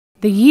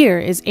The year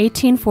is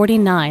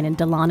 1849 in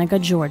Dahlonega,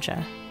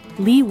 Georgia.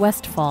 Lee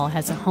Westfall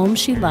has a home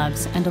she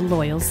loves and a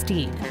loyal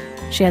steed.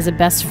 She has a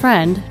best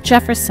friend,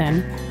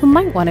 Jefferson, who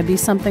might want to be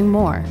something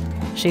more.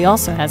 She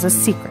also has a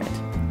secret.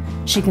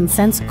 She can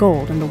sense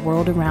gold in the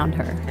world around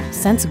her.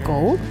 Sense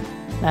gold?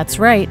 That's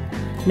right.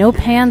 No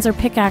pans or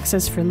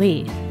pickaxes for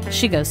Lee.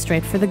 She goes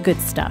straight for the good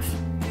stuff.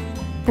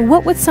 But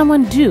what would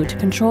someone do to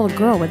control a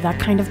girl with that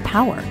kind of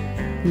power?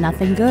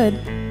 Nothing good.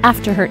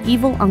 After her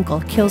evil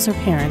uncle kills her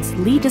parents,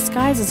 Lee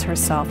disguises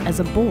herself as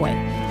a boy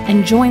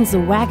and joins the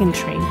wagon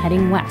train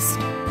heading west,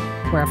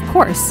 where, of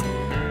course,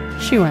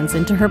 she runs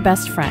into her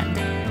best friend.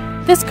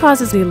 This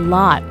causes a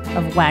lot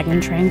of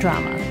wagon train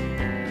drama.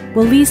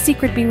 Will Lee's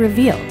secret be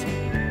revealed?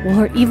 Will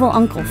her evil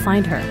uncle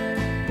find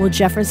her? Will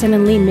Jefferson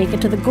and Lee make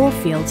it to the gold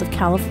fields of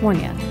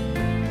California?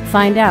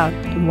 Find out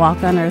in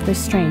Walk on Earth a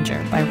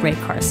Stranger by Ray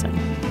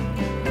Carson.